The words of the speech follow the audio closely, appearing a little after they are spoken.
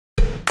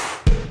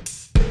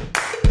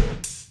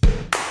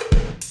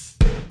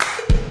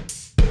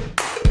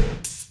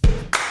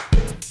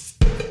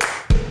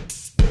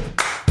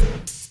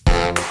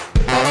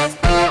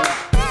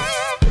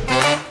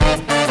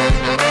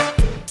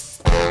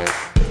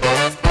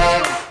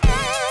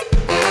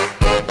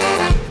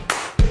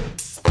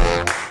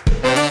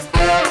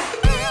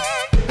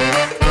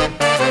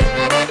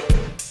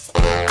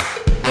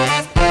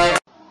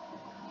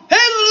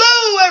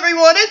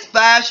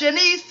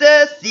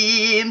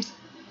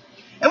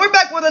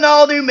back with an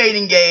all-new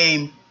mating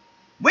game.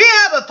 We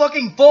have a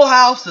fucking full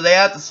house today,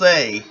 I have to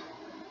say.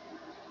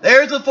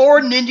 There's the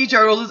 4 Ninja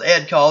Turtles, as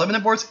Ed called them, and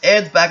of course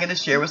Ed's back in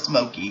his chair with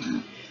Smokey.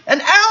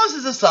 And Alice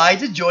has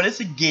decided to join us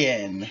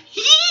again.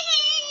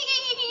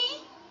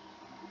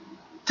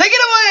 Take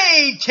it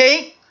away,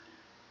 Tink!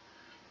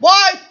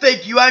 Why,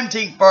 thank you, I'm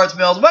Tink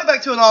Fartsmills. Welcome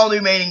back to an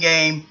all-new mating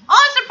game.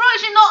 I'm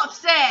surprised you're not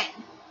upset.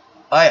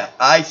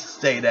 I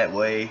stay that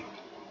way.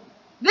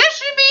 This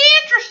should be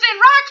interesting,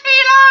 right,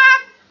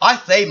 Kayla? I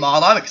say,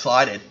 Mom, I'm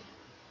excited.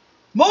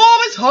 Mom,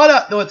 it's hot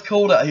out. No, it's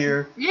cold out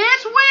here. Yeah,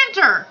 it's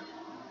winter.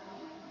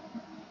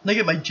 Look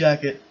at my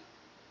jacket.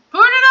 Put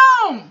it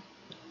on.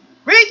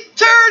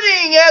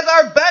 Returning as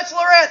our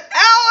bachelorette,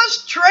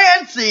 Alice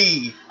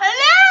Trancy.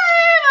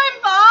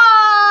 Hello,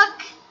 I'm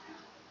back.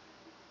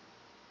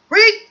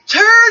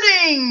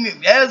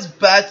 Returning as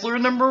bachelor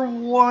number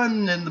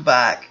 1 in the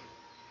back,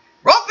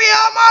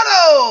 Raphael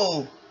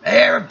Amato.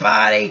 Hey,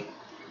 everybody.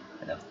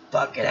 Get the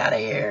fuck out of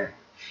here.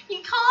 You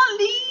can't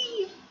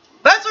leave.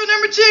 Bachelor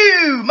number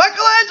 2,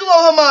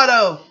 Michelangelo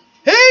Amato.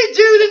 Hey,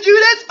 Jude and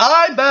Judith,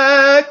 I'm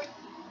back.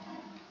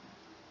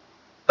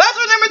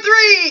 Bachelor number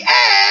 3,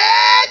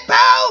 Ed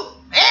Poe.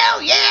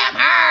 Hell yeah, I'm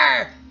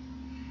her.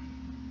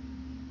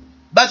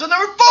 Bachelor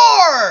number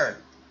 4,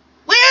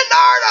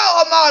 Leonardo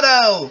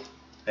Amato.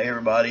 Hey,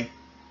 everybody.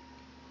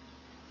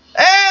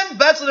 And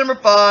Bachelor number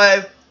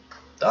 5,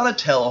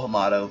 Donatello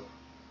Amato.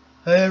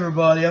 Hey,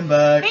 everybody, I'm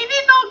back. He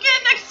did not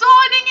get an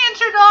exciting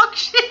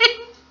introduction.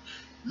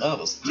 None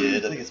of us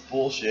did. I think it's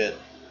bullshit.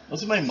 Don't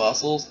see my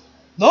muscles.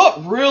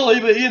 Not really,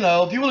 but you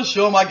know, if you want to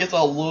show them, I guess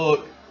I'll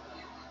look.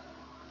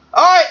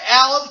 Alright,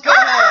 Alice, go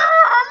ahead.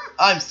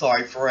 I'm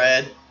sorry,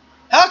 Fred.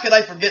 How could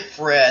I forget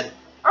Fred?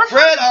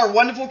 Fred, our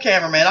wonderful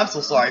cameraman. I'm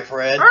so sorry,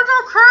 Fred. It's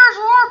okay,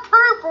 more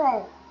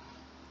people.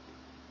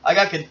 I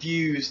got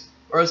confused.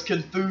 Or as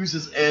confused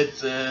as Ed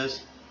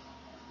says.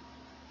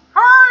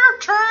 How are you,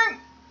 Tink?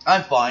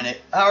 I'm fine.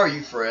 How are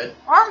you, Fred?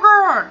 I'm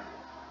good.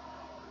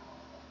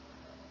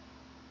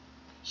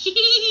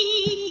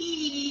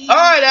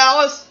 Alright,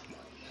 Alice.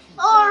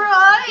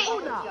 Alright.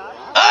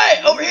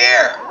 Hey, over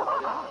here.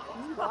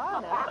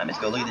 I'm just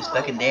gonna look at this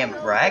fucking damn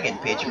dragon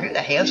picture. Who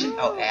the hell should...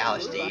 Oh,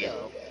 Alice did.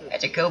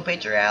 That's a cool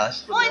picture,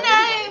 Alice. My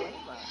name.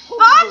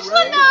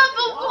 Bachelor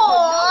number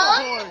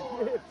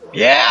 1.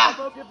 Yeah?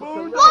 I'm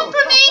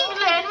from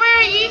England. Where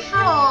are you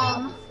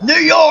from?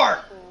 New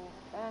York.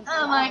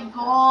 Oh my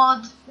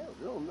god.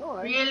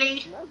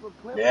 Really?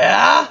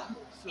 Yeah?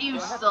 You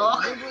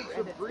suck.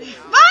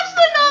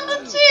 Bachelor number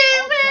 2.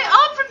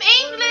 I'm from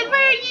England.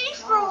 Where are you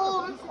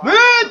from?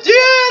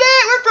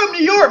 We're from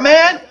New York,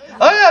 man.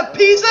 I have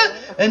pizza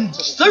and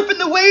surfing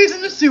the waves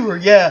in the sewer.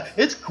 Yeah,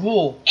 it's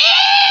cool.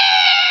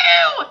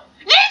 Ew!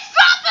 There's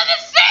something in the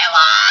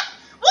sewer!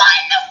 What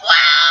in the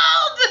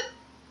world?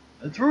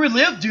 That's where we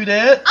live,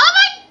 Dudette. Oh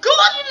my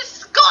god, you're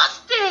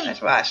disgusting!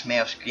 That's why I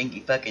smell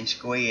stinky fucking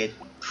squid.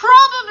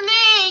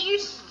 Probably, you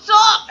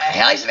suck! The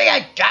hell is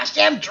a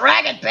goddamn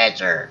dragon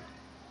picture?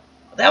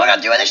 What the hell are we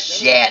gonna do with this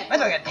shit? My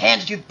fucking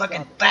hands are too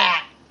fucking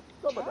fat.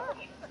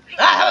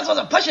 I was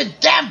supposed to push a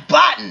damn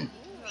button.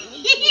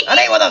 I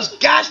need one of those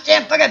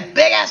goddamn fucking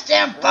big ass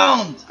damn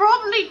phones.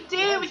 Probably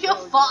do with your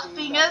fat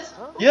fingers.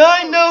 Yeah,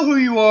 I know who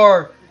you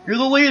are. You're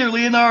the leader,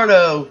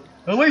 Leonardo.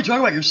 And what are you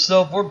talking about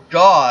yourself? We're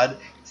God.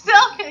 So,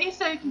 okay,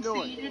 so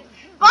conceited.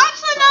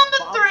 Bachelor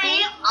number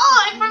 3,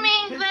 I'm from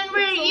England.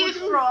 Where are you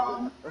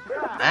from?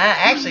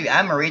 Actually,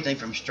 I'm originally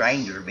from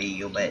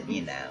Strangerville, but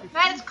you know.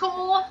 That's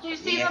cool. Do you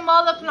see Yeah. the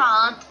mother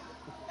plant?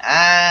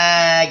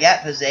 I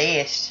got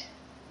possessed.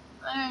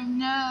 Oh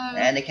no.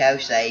 And the cow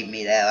saved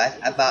me though.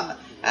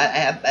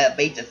 I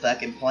beat the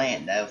fucking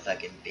plant though,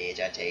 fucking bitch.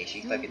 I tell you,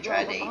 she fucking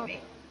tried to eat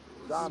me.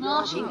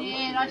 No, she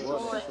did. I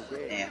saw it.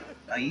 Yeah.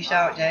 Oh, you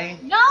saw it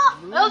too? No,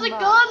 that was a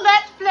good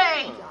let's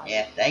play.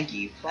 Yeah, thank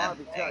you. I was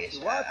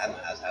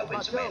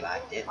hoping somebody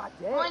liked it. I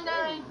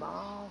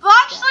know.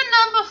 Bachelor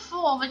number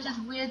 4, which is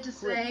weird to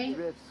say.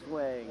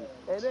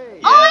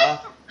 Yeah.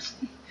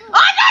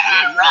 I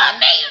didn't run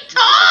me, you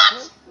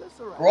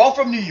tart! We're all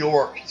from New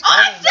York.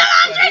 I'm still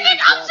asking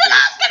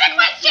the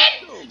question!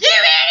 You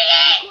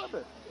idiot!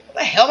 What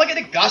the hell am I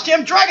getting a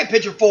goddamn dragon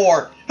picture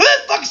for? Who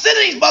the fuck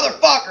sending these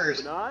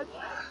motherfuckers?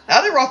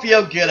 How did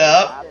Raphael get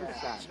up?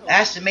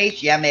 Nice to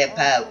meet you, I'm Ed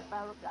Poe.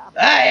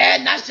 Hi,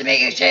 Ed, nice to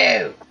meet you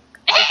too.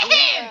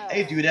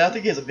 Hey, dude, I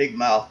think he has a big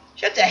mouth.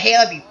 Shut the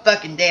hell up, you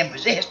fucking damn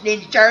possessed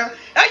Ninja Turtle.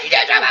 Don't you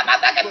dare talk about my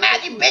fucking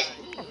mouth, you bitch.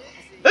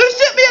 Who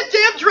sent me a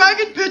damn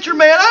dragon picture,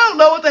 man? I don't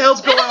know what the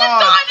hell's going It's a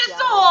on.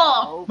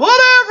 dinosaur!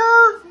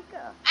 Whatever.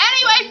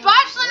 Anyway,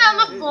 bachelor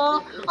number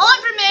 4,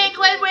 I'm from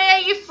England. Where are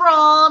you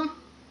from?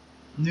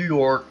 New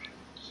York.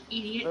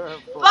 Idiot.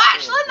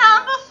 Bachelor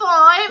number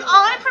 5,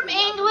 I'm from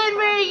England.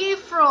 Where are you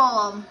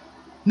from?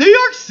 New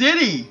York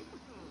City.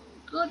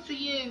 Good for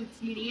you,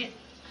 idiot.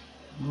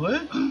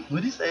 What?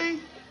 What'd he say?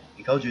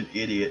 He called you an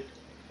idiot.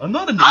 I'm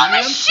not an idiot. I'm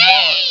a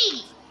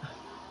she!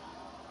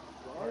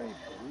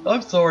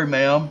 I'm sorry,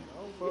 ma'am.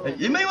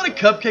 You may want a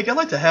cupcake. I'd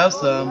like to have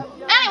some.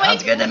 Anyway,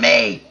 Sounds good to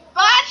me.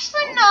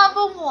 bachelor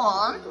number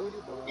 1.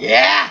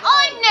 Yeah.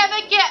 I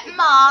never get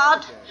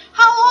mad.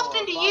 How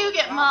do you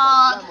get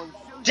mad?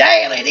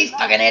 Daily, these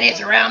fucking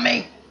idiots around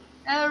me.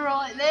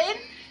 Alright then.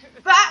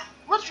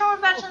 Let's try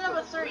bachelor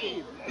number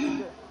 3.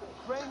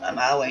 I'm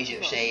always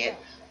upset.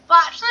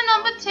 Bachelor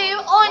number 2,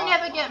 I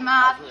never get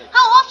mad.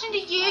 How often do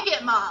you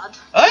get mad?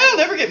 I'll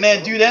never get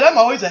mad, do that. I'm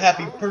always a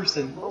happy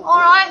person.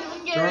 Alright, we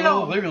can get it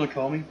Turtle, on. they're gonna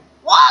call me.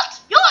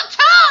 What? You're a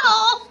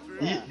turtle?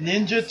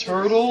 Ninja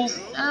Turtles?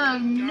 Oh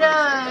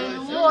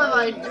no, what have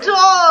I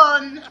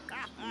done?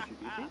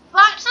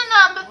 Bachelor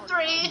number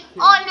 3,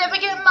 I never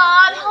get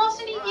mad. How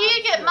often do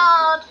you get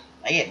mad?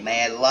 I get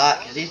mad a lot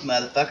because these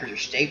motherfuckers are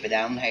stupid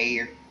down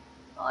here.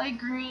 I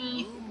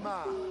agree.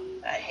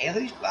 Hell,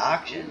 who's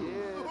boxing?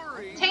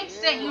 Tank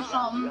sent you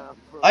something.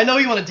 I know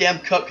you want a damn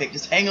cupcake.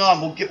 Just hang on.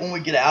 We'll get when we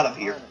get out of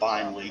here,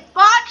 finally.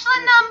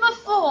 Bachelor number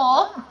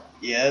 4,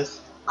 Yes?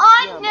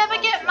 I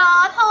never get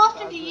mad. How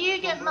often do you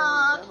get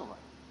mad?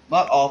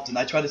 Not often.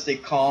 I try to stay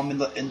calm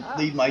and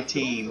lead my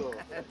team.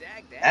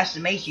 Nice to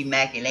meet you,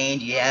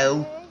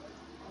 Michelangelo.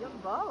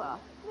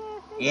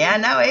 Yeah, I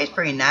know. It's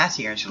pretty nice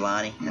here in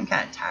Solani. I'm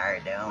kind of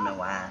tired, though. I don't know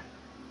why.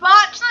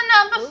 Bachelor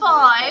number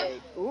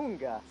 5,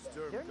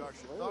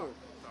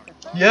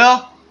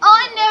 Yeah?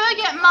 I never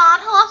get mad.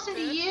 How often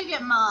do you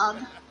get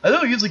mad? I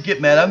don't usually get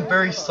mad. I'm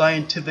very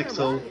scientific,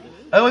 so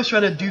I always try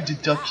to do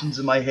deductions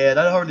in my head.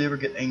 I hardly ever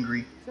get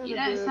angry. You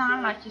don't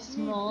sound like you're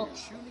smart.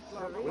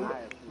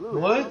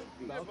 What?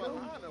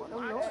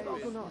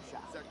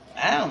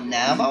 I don't know.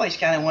 I've always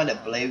kind of wanted a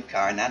blue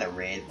car, not a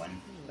red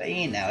one. But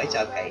you know, it's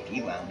okay if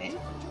you want it.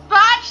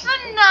 Bachelor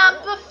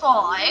number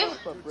 5,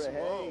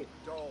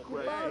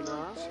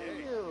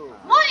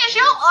 what is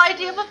your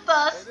idea of a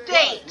first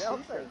date?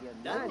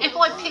 If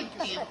I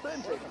picked you.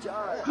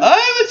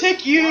 I would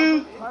take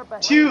you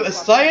to a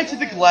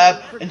scientific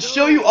lab and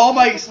show you all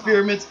my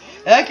experiments,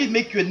 and I could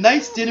make you a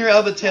nice dinner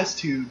out of a test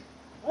tube.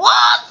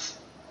 What?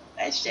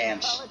 That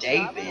sounds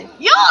stupid.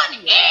 You're an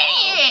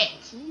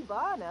idiot!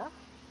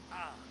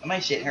 I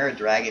might send her a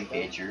dragon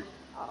picture.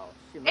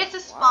 It's a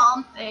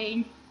spawn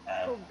thing.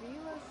 Oh.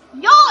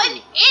 You're an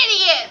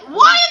idiot!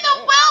 Why in the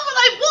world would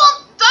I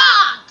want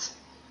that?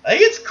 I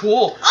think it's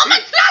cool. I'm a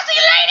classy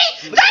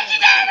lady! Don't you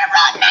dare to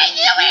run me,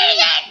 you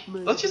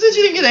idiot! But she said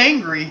she didn't get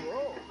angry.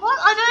 What?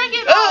 I don't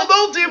get Oh,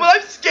 no, dude, but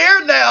I'm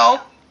scared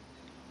now.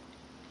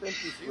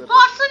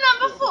 Bachelor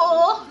number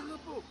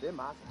 4.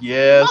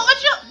 Yes. What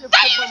would you...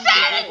 Then you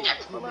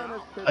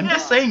said... I'm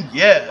just saying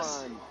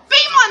yes. Be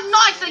more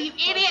nicer, you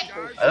idiot!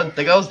 I don't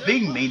think I was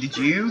being mean, did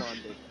you?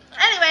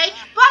 Anyway,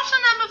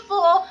 bachelor number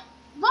 4.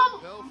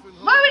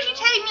 Where would you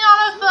take me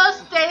on a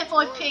first date if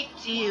I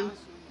picked you?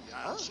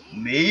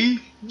 Me?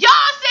 Yeah,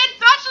 I said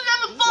bachelor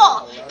number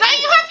 4. Don't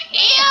you have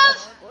ears?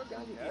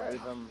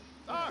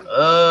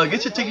 I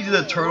guess I'll take you to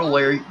the turtle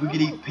lair. We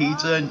could eat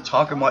pizza and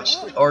talk and watch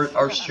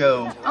our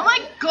show. Oh my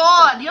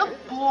god, you're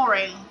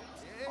boring.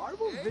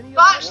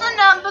 Bachelor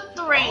number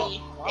 3.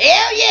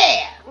 Hell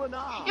yeah!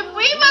 If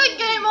we were to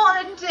go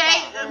on a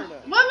date,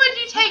 where would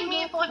you take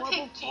me if I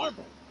picked you?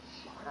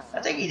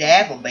 I'll take you to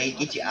Applebee's,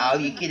 get you all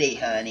you could eat,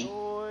 honey.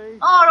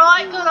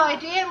 Alright, good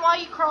idea. And why are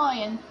you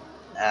crying?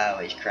 I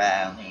always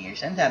cry on here.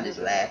 Sometimes it's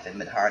laughing,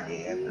 but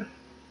hardly ever.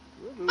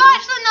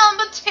 Bachelor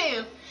number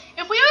 2.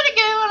 If we were to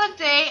go on a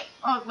date...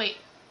 Oh, wait.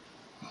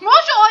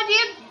 What's your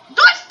idea?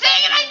 Gosh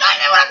dang it, I don't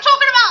know what I'm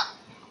talking about!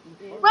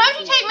 Where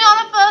would you take me on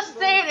a first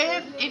date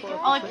if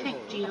I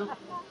picked you?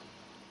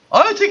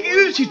 I'm gonna take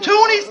you to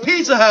Tony's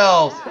Pizza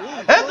House!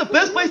 That's the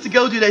best place to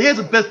go to. He has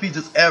the best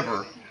pizzas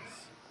ever.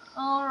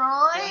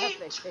 Alright.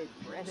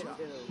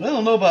 I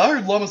don't know, but I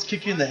heard llamas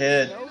kick you in the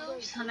head.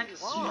 You sound like a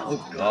sloth.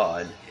 Oh,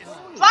 God.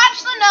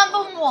 Bachelor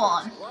number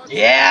 1.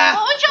 Yeah?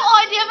 What would your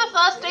idea of a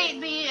first date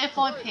be if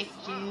I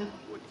picked you?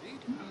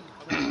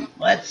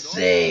 Let's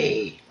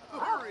see.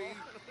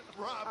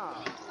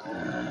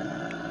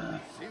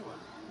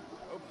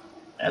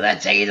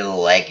 Let's take you to the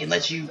lake and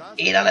let you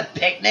eat on a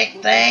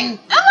picnic thing.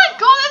 Oh my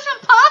god, that's a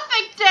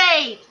perfect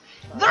date!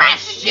 The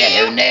rest of Shit,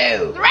 you... who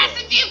knew? The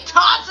rest of you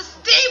tots are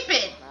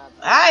stupid!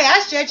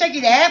 I said take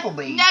you to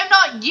Applebee's. No,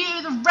 not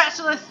you, the rest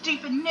of the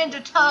stupid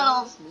Ninja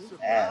Turtles.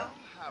 Oh.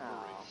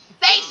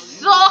 They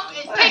suck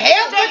at What the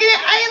hell? Fucking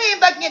alien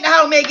fucking getting a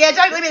hold of me again.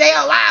 Don't leave me the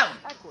hell alone.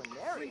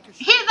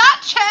 Hear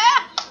that,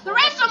 chair? The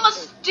rest of them are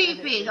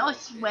stupid, I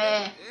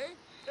swear.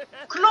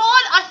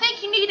 Claude, I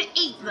think you need to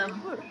eat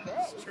them.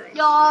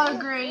 Yeah, I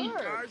agree.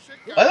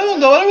 I don't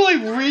know. I don't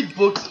really read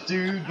books,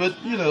 dude, but,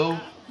 you know.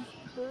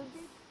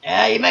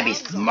 Yeah, you might be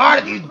smart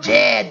if you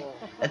did.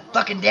 That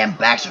fucking damn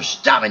Baxter's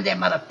stopping that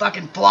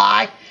motherfucking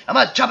fly. I'm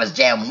gonna chop his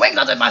damn wings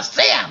off if I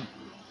see him.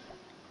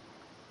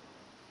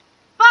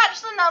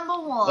 Bachelor number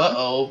 1.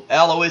 Uh-oh.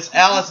 Alice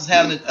is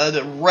having an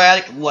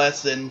erratic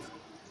lesson.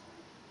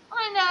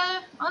 I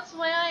know, that's the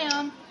way I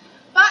am.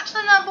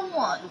 Bachelor number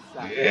 1.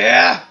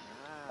 Yeah?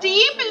 Do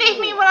you believe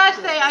me when I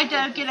say I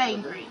don't get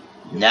angry?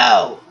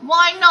 No.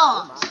 Why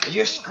not? 'Cause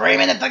you're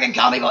screaming and fucking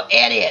calling people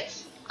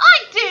idiots.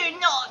 I do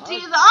not do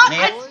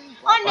that.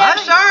 I never... I'm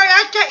sorry,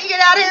 I can't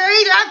get out here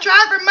either. I've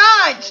tried for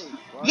months.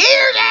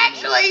 Years,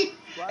 actually.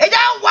 It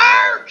don't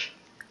work.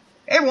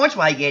 Every once in a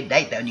while you get a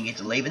date though and you get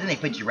to leave, but then they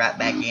put you right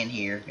back in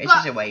here. It's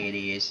just the way it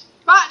is.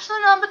 Bachelor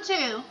number 2.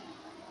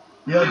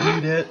 Yeah, I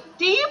do that.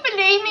 Do you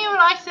believe me when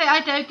I say I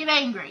don't get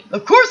angry?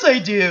 Of course I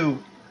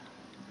do.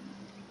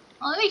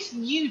 Well, at least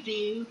you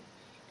do.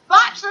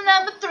 Bachelor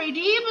number 3. Do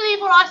you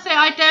believe when I say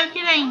I don't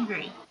get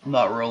angry?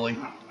 Not really. I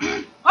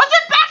said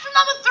bachelor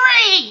number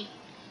 3!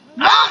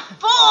 Not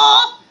 4!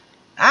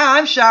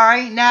 I'm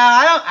sorry. No,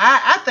 I don't.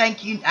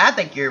 I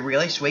think you're a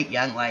really sweet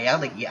young lady. I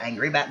don't think you're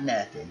angry about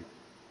nothing.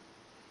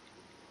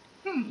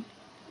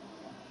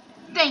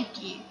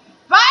 Thank you.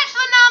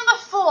 Bachelor number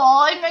 4.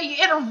 I know you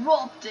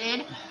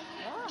interrupted.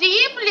 Do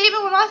you believe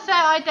it when I say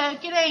I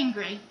don't get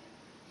angry?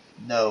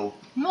 No.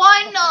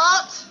 Why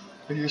not?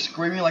 But you're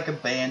screaming like a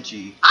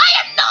banshee. I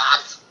am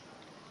not!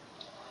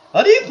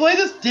 How do you play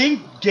this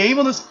dang game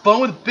on this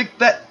phone with big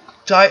fat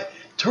giant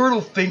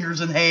turtle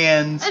fingers and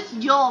hands? It's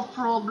your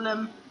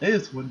problem. I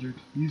just wondered.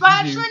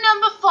 Bachelor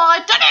number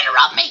 5. Don't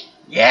interrupt me!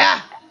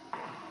 Yeah?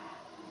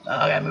 Oh,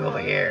 I gotta move over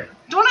here.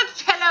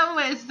 Donatello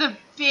is the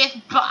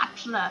 5th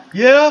bachelor.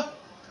 Yeah?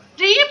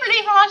 Do you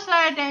believe when I say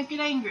I don't get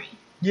angry?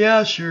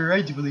 Yeah, sure.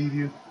 I do believe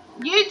you.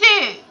 You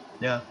do?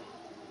 Yeah.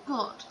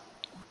 Good.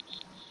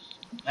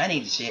 I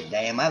need to sit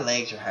down. My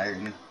legs are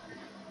hurting.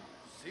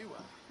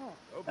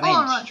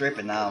 I've been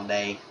stripping all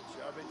day.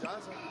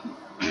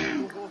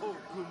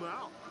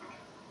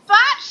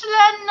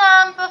 Bachelor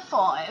number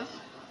 5.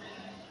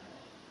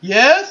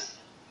 Yes?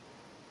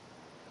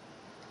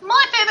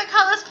 My favourite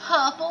colour is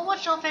purple.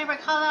 What's your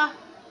favourite colour?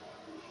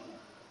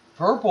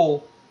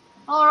 Purple.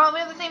 Alright, we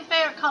have the same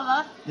favourite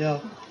colour. Yeah.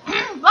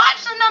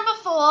 Bachelor number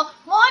 4.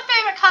 My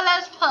favourite colour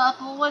is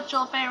purple. What's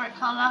your favourite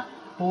colour?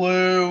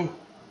 Blue.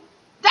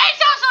 That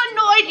sounds so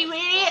annoyed, you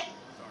idiot!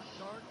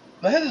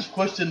 I had this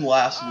question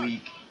last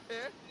week.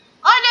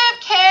 I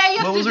don't care. You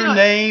have What to was do her it.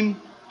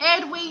 name?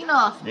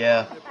 Edwina.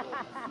 Yeah.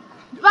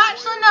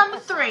 Bachelor number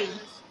 3.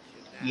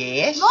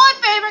 Yes? My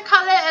favourite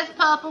colour is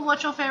purple.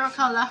 What's your favourite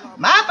colour?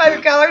 My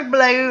favorite color is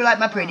blue, like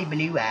my pretty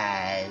blue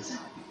eyes.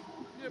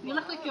 You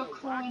look like you're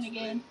crying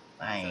again.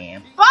 I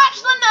am.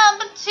 Bachelor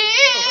number 2.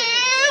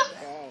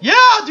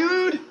 Yeah,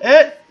 dude!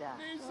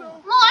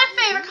 My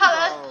favourite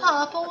colour is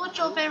purple. What's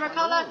your favourite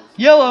colour?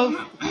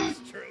 Yellow.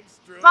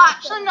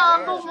 Bachelor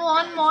number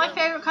 1. My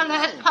favourite colour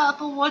is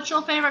purple. What's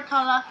your favourite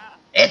colour?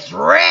 It's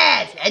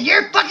red! And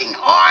you're fucking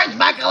orange,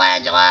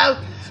 Michelangelo!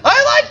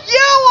 I like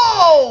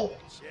yellow!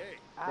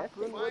 I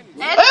don't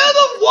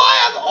know why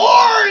I'm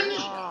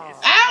orange!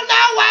 I don't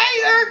know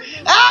either!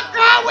 I'll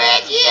cry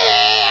with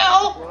you!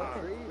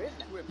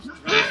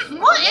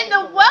 What in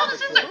the world? Is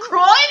this a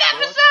crying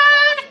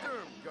episode?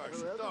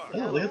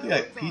 Oh, I think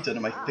I got pizza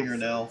under my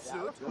fingernail.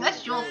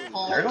 That's your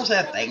fault. Turtles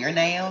have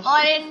fingernails?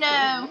 I didn't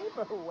know.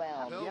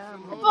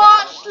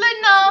 Bachelor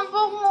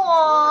number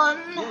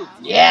 1.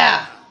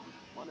 Yeah!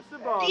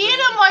 Do you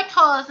know my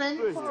cousin?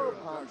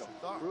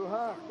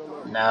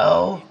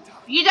 No.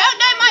 You don't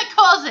know my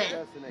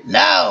cousin?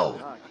 No.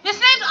 His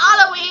name's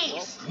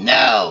Alois.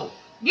 No.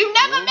 You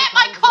never met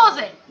my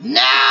cousin?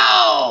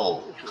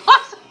 No!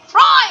 I'm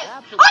surprised!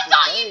 I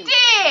thought you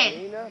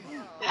did!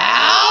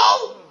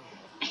 How?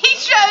 He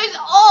shows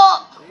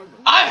up!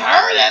 I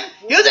heard him!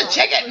 He was a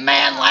ticket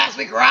man last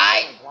week,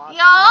 right?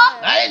 Yeah?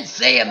 I didn't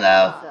see him,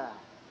 though.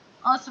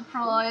 I'm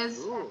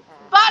surprised.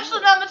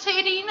 Bachelor number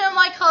 2, do you know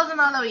my cousin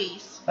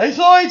Alois? I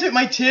saw he took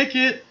my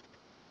ticket.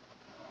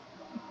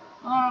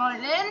 Alright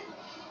then.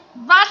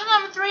 Bachelor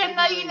number 3, I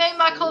know you know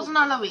my cousin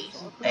Alois.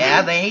 Yeah,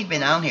 I think he's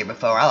been on here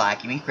before. I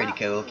like him. He's a pretty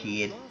cool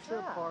kid.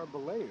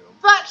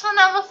 Bachelor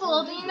number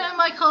 4, do you know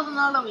my cousin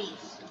Alois?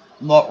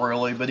 Not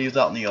really, but he was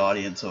out in the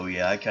audience, so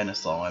yeah, I kind of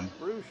saw him.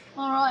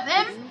 Alright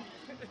then.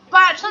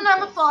 Bachelor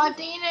number 5,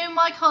 do you know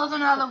my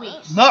cousin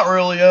Alois? Not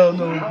really, oh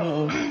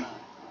no.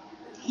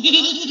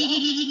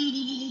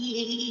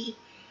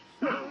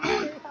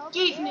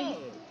 Excuse me.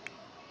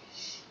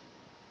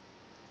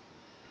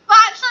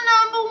 Bachelor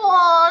number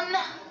 1.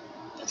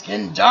 It's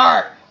getting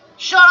dark.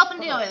 Shut up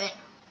and deal with it.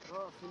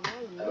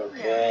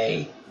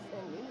 Okay.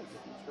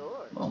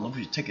 I don't know if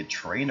we should take a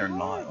train or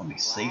not. It'll be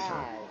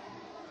safer.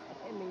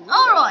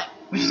 Alright.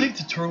 We should take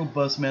the turtle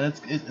bus, man.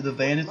 The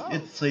van.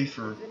 It's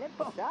safer.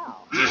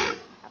 Alright,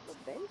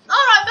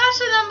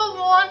 Bachelor number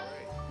 1.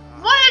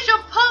 What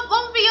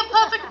would be your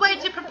perfect way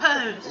to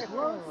propose?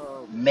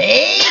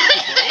 Me?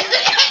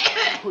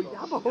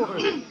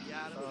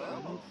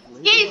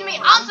 Excuse me,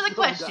 answer the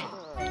question.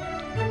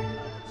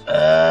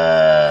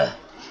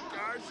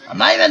 I'm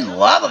not even in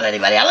love with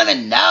anybody. I don't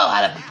even know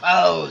how to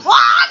propose. Well,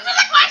 answer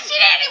the question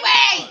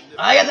anyway!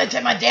 I guess I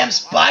take my damn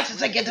spikes and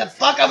say, get the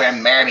fuck over here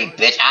and marry me,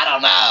 bitch. I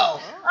don't know.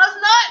 That's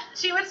not.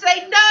 She would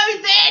say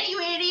no then, you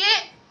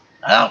idiot.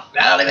 I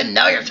don't even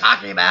know what you're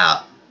talking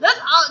about.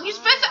 You're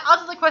supposed to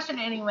answer the question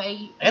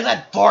anyway. I guess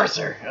I'd force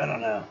her. I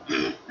don't know.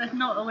 That's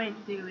not the way to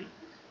do it.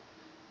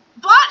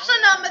 Bachelor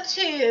number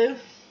 2.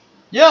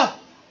 Yeah.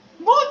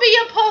 What would be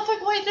your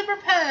perfect way to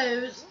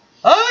propose?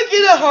 I would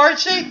get a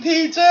heart-shaped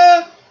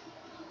pizza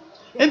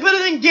and put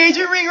an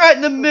engagement ring right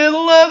in the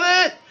middle of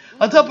it,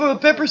 on top of a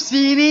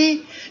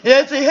pepperoni, and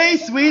I'd say, hey,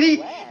 sweetie,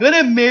 you want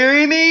to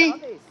marry me?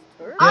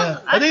 Yeah,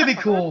 I think it'd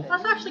be cool.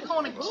 That's actually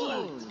kind of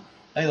cute.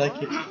 I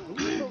like it.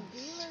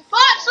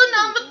 Bachelor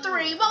number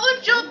 3, what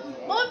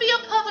would be your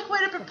perfect way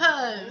to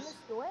propose?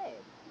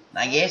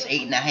 I guess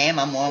eating a ham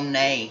on one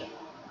knee.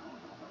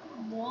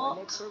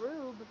 What?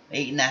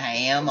 Eating a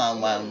ham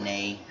on one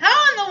knee.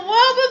 How in the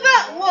world would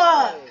that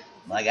work?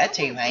 Well, I got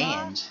 2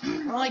 hands.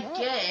 I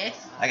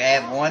guess. I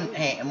have one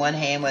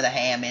hand with a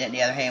ham in it, and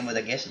the other hand with,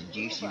 I guess, a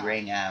juicy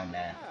ring. I don't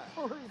know.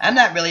 I'm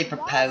not really a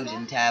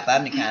proposing type.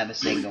 I'm the kind of a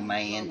single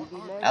man.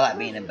 I like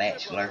being a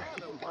bachelor.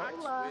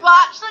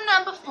 Bachelor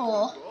number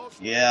 4.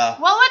 Yeah.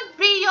 What would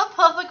be your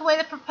perfect way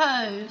to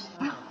propose?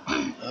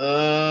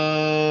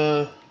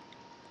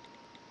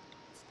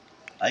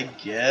 I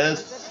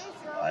guess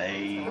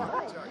I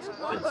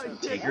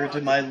would take her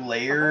to my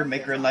lair,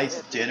 make her a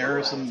nice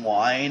dinner, some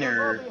wine,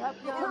 or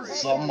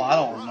something. I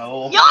don't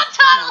know. Your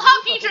turn will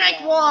help you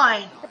drink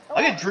wine.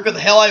 I can drink what the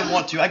hell I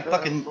want to. I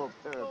fucking...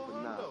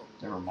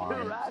 Never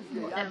mind.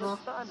 Whatever.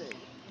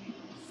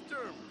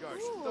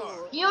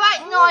 You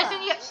like nice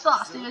and you get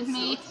saucy with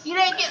me. You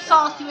don't get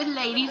saucy with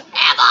ladies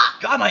ever.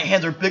 God, my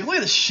hands are big. Look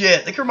at this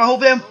shit. They cover my whole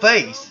damn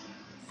face.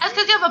 That's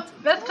because you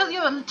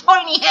have a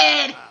tiny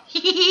head.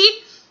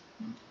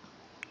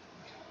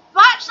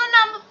 Bachelor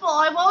number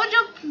 5.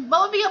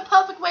 What would be your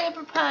perfect way to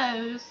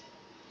propose?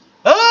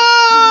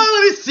 Oh,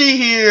 let me see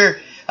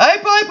here.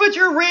 I'd probably put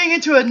your ring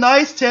into a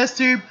nice test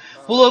tube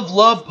full of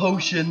love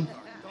potion.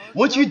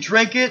 Once you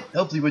drank it,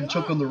 hopefully you wouldn't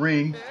choke on the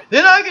ring,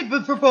 then I could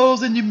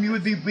propose and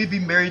we'd be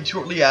married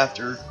shortly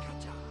after.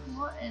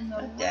 What in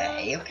the What the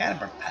hell kind of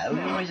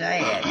proposal was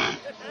that?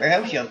 I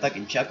hope she don't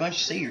fucking choke on.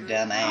 She see your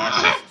dumb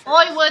ass.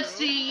 I would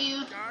see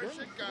you.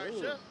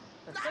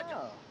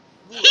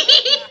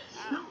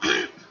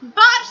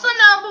 Bachelor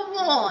number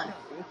 1.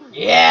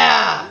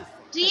 Yeah.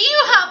 Do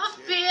you have a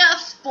fear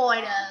of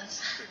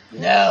spiders?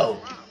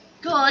 No.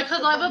 Good,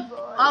 because I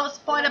have a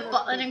spider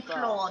button and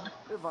clawed.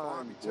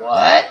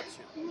 What?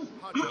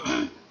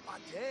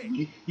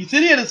 He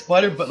said he had a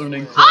spider butler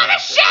named Claude. I'm a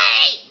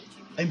she!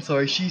 I'm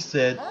sorry, she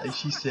said.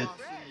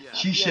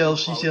 She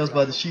shells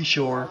by the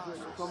seashore.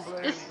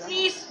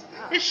 She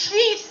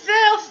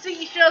sells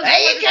seashells.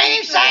 Hey, you can't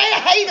even say it.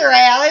 Hey there,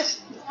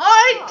 Alice.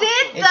 I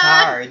did It's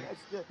that. hard.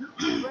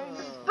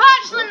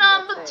 Bachelor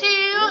number 2.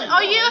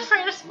 Are you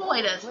afraid of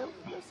spiders?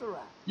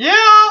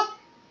 Yeah.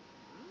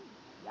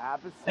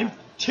 I'm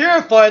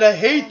terrified. I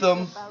hate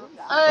them.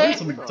 I want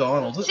some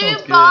McDonald's. That sounds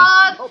Too good.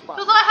 bad,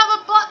 because I have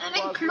a button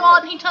and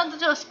clawed and he turns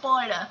into a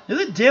spider.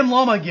 There's a damn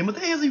llama again. What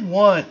the hell does he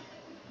want?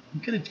 I'm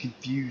kind of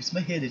confused.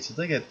 My head itches.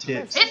 I got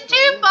tips. It's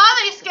too bad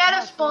that he's scared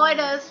of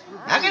spiders.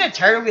 How can a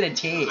turtle get a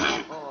tick?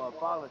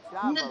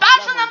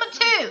 Bachelor number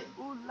 2.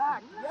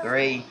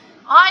 3.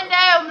 I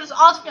know, I'm just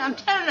asking, I'm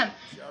telling him.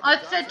 I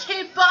said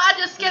too bad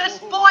you're scared of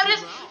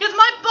spiders because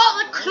my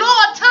button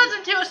claw turns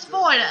into a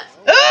spider.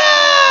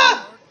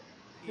 Ah!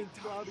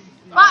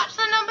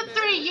 Bachelor number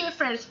 3, you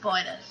afraid of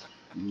spiders?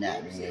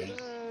 Not really.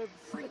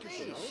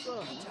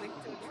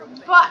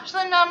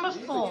 Bachelor number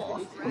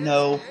 4.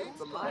 No.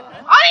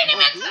 I didn't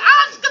even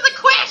answer the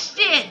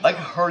question! I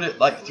heard it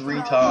like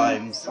 3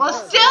 times. Well,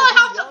 still I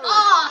have to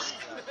ask.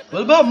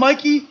 What about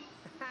Mikey?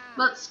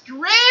 But screw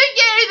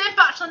you then,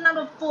 Bachelor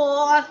number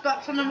 4. That's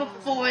Bachelor number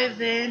 5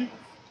 then.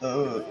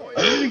 I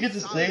didn't even get to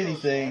say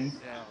anything.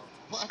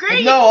 Screw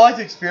you. No, I like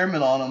to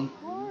experiment on them.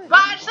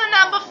 Bachelor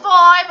number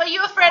 5, are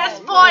you afraid of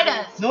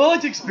spiders? No, I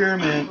like to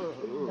experiment.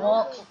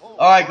 What?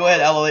 Alright, go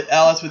ahead,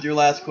 Alice, with your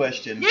last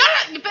question. You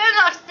better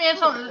not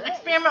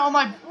experiment on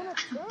my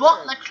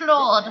butler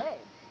Claude.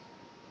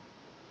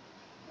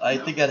 I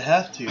think I'd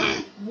have to.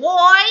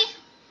 Why?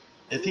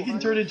 If he can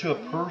turn into a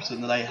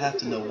person, then I have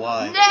to know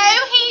why.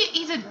 No,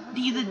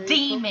 he's a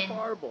demon.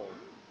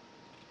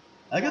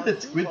 I got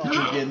that squid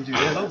picture again, dude.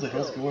 What the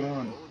hell's going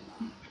on?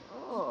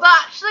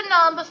 Bachelor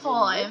number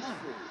 5.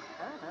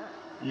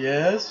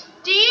 Yes?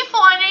 Do you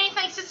find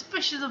anything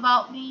suspicious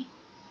about me?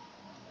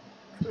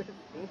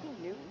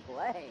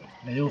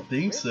 I don't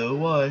think so.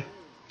 Why?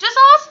 Just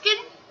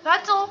asking,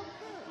 that's all.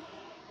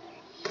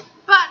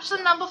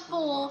 Bachelor number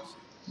 4.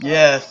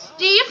 Yes.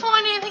 Do you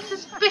find anything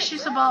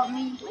suspicious about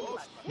me?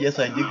 Yes,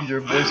 I do, because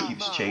your voice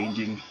keeps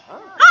changing. How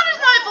does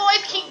my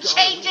voice keep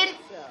changing?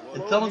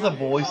 It sounds like a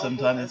boy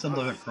sometimes, and it sounds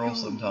like a girl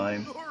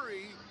sometimes.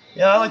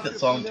 Yeah, I like that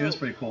song too, it's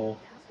pretty cool.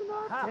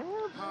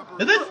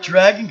 And that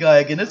dragon guy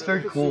again, that's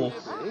very cool.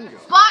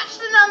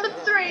 Bachelor number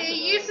 3, are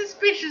you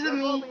suspicious of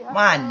me?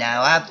 Why no,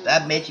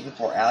 I've met you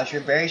before, Alice.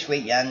 You're a very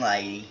sweet young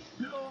lady.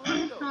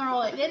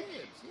 Alright then.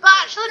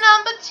 Bachelor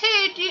number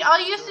 2, are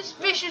you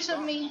suspicious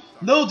of me?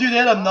 No, dude,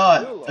 that I'm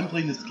not. I'm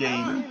playing this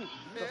game.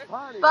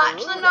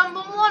 Bachelor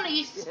number 1, are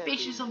you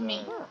suspicious of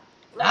me?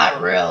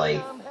 Not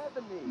really.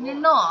 You're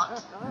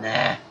not?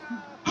 Nah.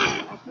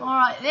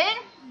 Alright then.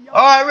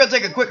 Alright, we're gonna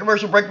take a quick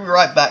commercial break. We'll be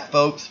right back,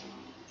 folks.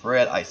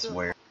 Fred, I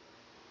swear.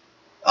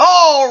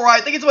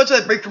 Alright, thank you so much for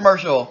that brief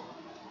commercial.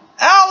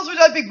 Alice, would you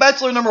like to pick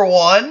Bachelor number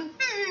 1?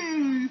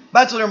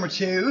 Bachelor number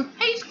 2?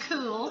 He's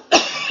cool.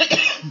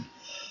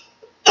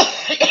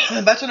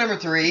 Bachelor number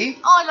 3?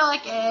 I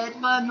like Ed,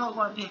 but I'm not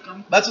going to pick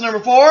him. Bachelor number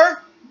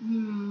 4?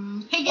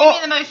 He gave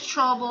me the most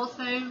trouble,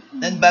 so.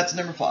 And that's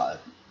number 5.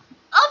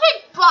 I'll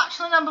pick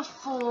bachelor number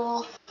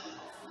 4.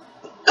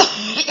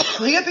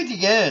 He got picked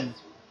again.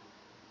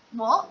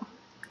 What?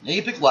 Yeah,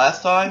 he picked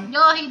last time.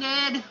 Yeah, he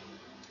did.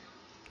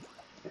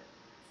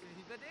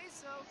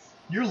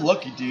 You're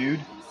lucky,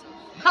 dude.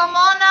 Come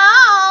on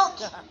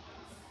out!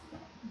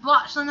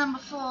 Bachelor number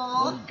 4.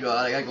 Oh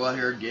god, I gotta go out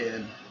here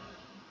again.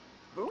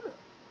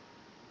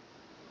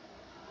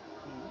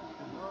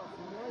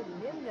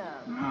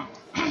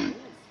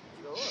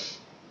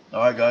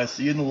 Alright guys,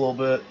 see you in a little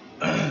bit.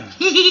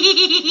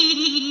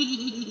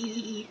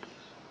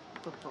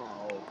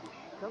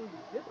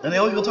 And they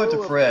always go talk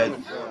to Fred.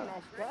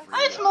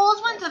 Oh,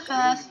 Smalls went to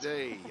first.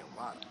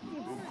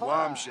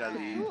 Oh,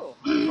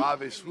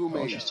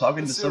 she's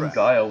talking to some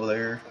guy over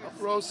there.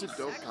 La la la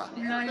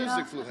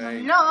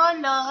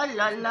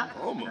la la la la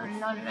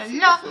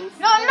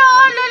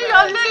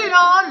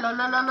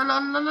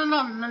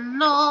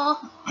la.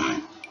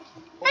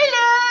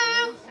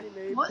 Hello.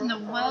 What in the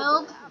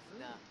world?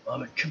 I'm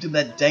gonna come to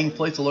that dang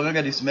place so long. I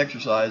gotta do some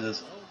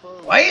exercises.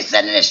 Why are you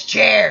sitting in this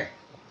chair?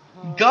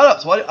 You got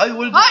up, so I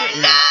would have.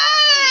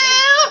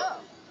 Hello.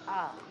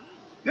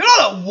 You're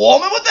not a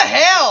woman. What the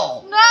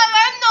hell? No,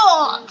 I'm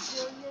not.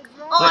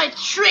 Oh, I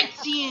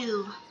tricked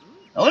you.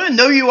 I don't even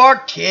know who you are,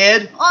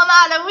 kid.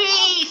 I'm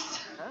Eloise.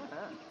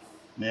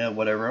 Yeah,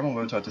 whatever. I'm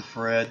gonna go talk to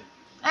Fred.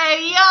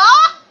 Hey, yeah?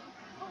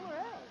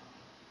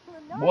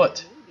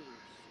 What?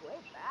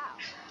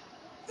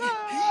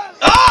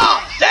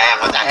 Oh, damn!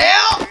 What the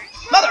hell,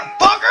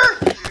 motherfucker!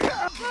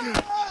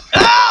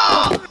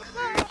 Oh!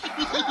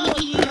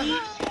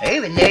 I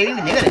even knew they're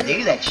gonna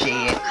do that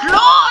shit.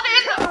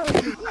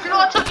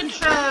 Claude took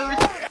control.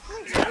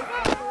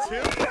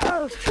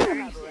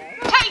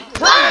 Take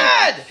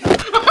Fred!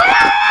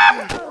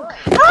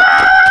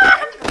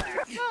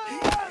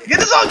 Get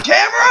this on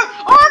camera?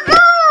 Oh no!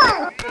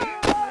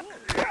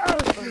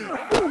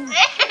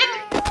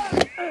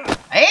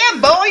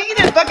 Damn, boy, you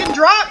did a fucking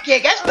drop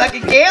kick. That's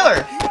fucking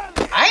killer.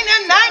 I ain't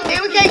done nothing,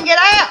 dude. We can't get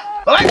out.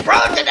 But my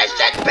brother did that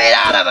shit beat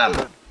out of him.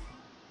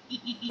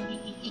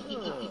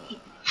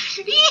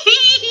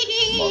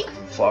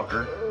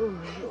 Motherfucker.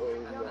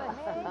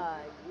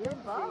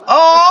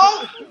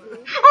 Oh!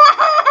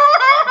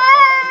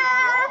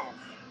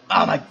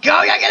 Oh my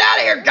god, we gotta get out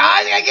of here,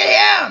 guys. We gotta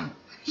get him.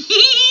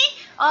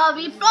 I'll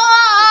be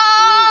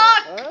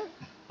back.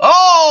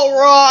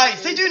 Alright,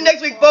 stay tuned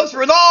next week, folks,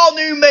 for an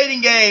all-new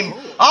mating game.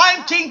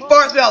 I'm Tink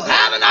Fartsmills.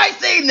 Have a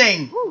nice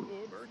evening.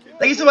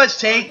 Thank you so much,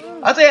 Tink.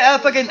 I'd say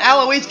fucking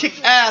Eloise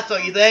kicked ass,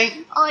 don't you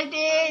think? I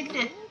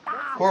did.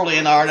 Poor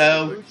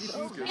Leonardo.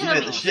 He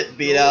did the shit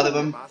beat out of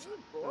him.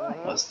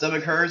 What, his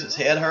stomach hurts, his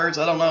head hurts,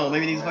 I don't know.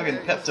 Maybe he needs fucking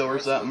Pepto or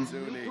something.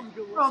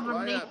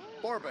 Probably.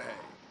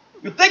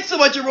 Well, thanks so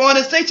much, everyone,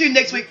 and stay tuned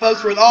next week, folks,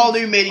 for an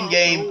all-new mating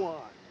game.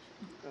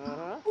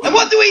 And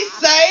what do we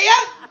say?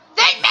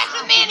 Don't mess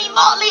with me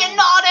anymore,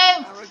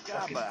 Leonardo.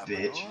 Fucking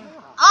bitch.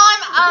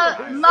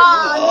 I'm a man.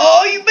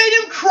 Oh, you made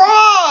him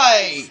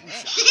cry!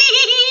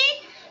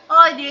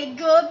 I did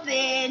good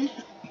then. He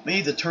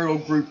needs a turtle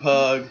group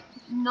hug.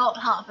 Not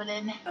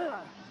happening.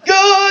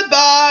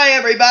 Goodbye,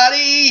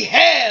 everybody!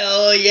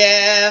 Hell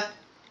yeah!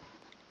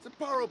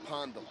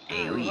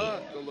 Hell yeah.